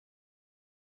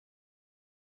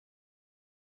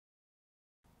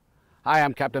Hi,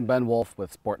 I'm Captain Ben Wolfe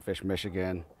with Sportfish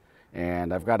Michigan,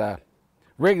 and I've got a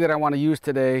rig that I want to use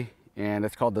today, and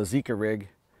it's called the Jika rig.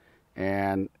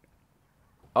 And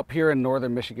up here in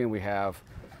northern Michigan, we have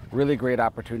really great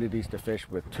opportunities to fish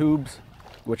with tubes,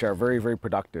 which are very, very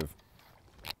productive.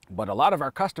 But a lot of our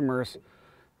customers,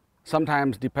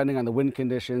 sometimes depending on the wind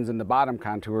conditions and the bottom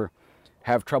contour,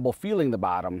 have trouble feeling the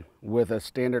bottom with a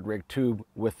standard rig tube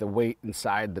with the weight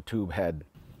inside the tube head.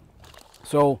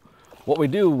 So what we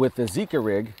do with the Jika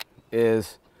rig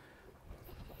is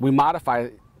we modify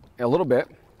it a little bit,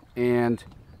 and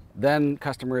then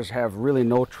customers have really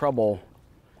no trouble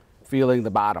feeling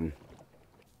the bottom.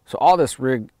 So all this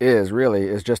rig is really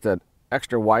is just an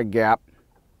extra wide gap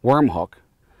worm hook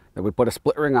that we put a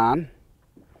split ring on,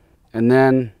 and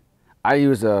then I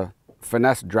use a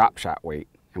finesse drop shot weight,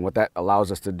 and what that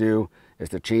allows us to do is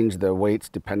to change the weights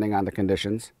depending on the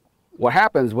conditions. What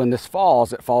happens when this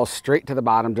falls, it falls straight to the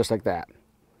bottom just like that.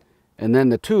 And then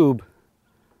the tube,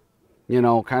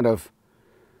 kind of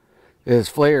is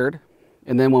flared.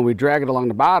 And then when we drag it along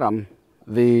the bottom,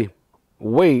 the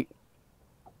weight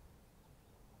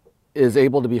is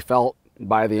able to be felt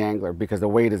by the angler because the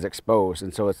weight is exposed.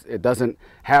 And so it doesn't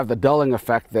have the dulling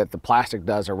effect that the plastic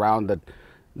does around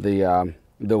the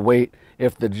weight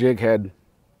if the jig head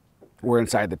were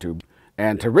inside the tube.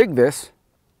 And to rig this,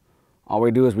 all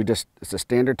we do is it's a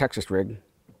standard Texas rig.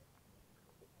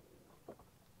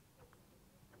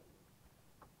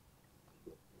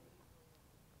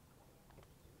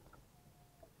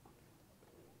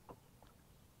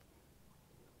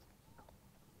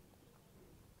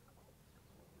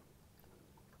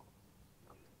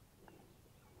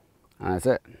 And that's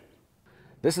it.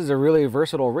 This is a really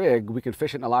versatile rig. We can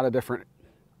fish it in a lot of different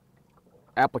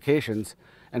applications,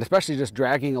 and especially just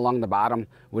dragging along the bottom,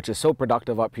 which is so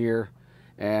productive up here.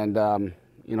 And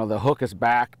the hook is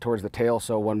back towards the tail,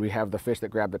 so when we have the fish that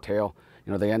grab the tail,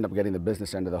 they end up getting the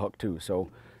business end of the hook too. So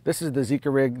this is the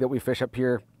Jika rig that we fish up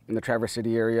here in the Traverse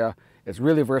City area. It's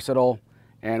really versatile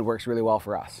and works really well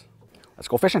for us. Let's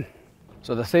go fishing.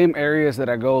 So the same areas that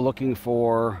I go looking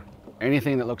for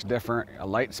anything that looks different, a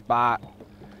light spot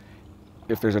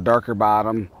if there's a darker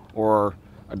bottom, or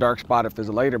a dark spot if there's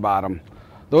a lighter bottom.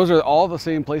 Those are all the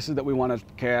same places that we want to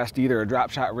cast either a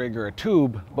drop shot rig or a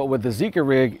tube, but with the Jika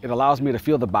rig, it allows me to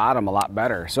feel the bottom a lot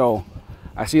better. So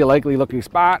I see a likely looking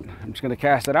spot, I'm just going to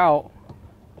cast it out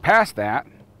past that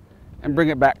and bring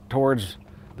it back towards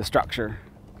the structure.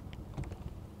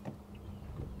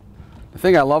 The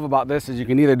thing I love about this is you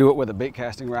can either do it with a bait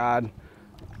casting rod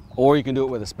or you can do it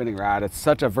with a spinning rod. It's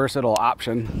such a versatile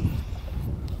option.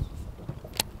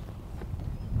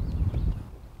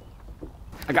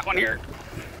 I got one here.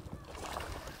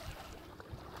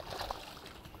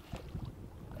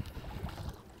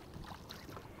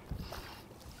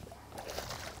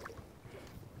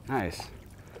 Nice.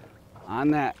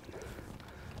 On that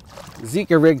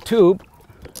Jika rig tube,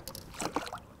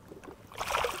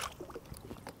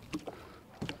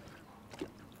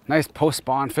 nice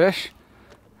post-spawn fish,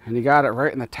 and you got it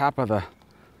right in the top of the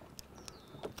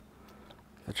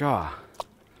jaw.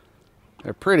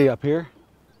 They're pretty up here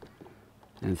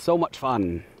and so much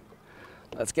fun.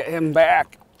 Let's get him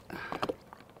back.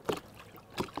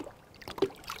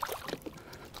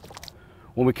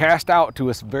 When we cast out to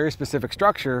a very specific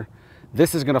structure,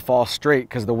 this is going to fall straight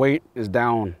because the weight is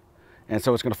down, and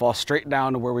so it's going to fall straight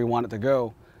down to where we want it to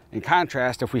go. In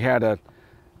contrast, if we had a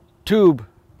tube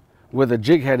with a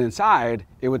jig head inside,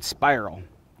 it would spiral.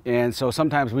 And so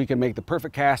sometimes we can make the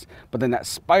perfect cast, but then that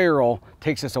spiral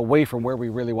takes us away from where we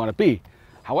really want to be.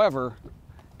 However,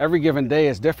 every given day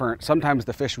is different. Sometimes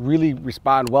the fish really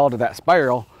respond well to that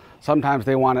spiral. Sometimes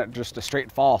they want it just a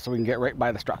straight fall so we can get right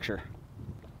by the structure.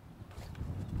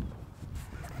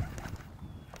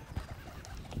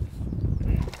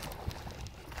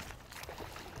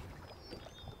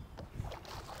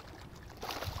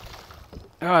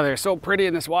 Oh, they're so pretty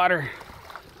in this water.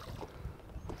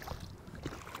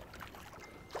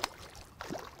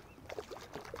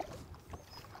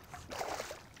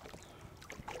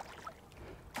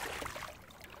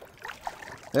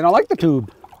 They don't like the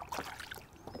tube.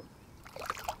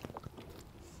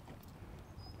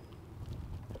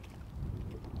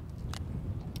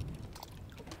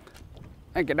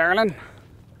 Thank you, darling.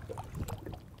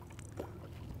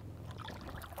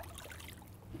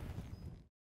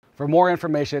 For more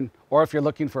information, or if you're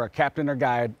looking for a captain or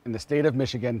guide in the state of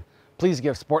Michigan, please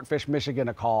give Sportfish Michigan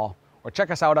a call or check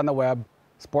us out on the web,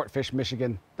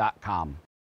 sportfishmichigan.com.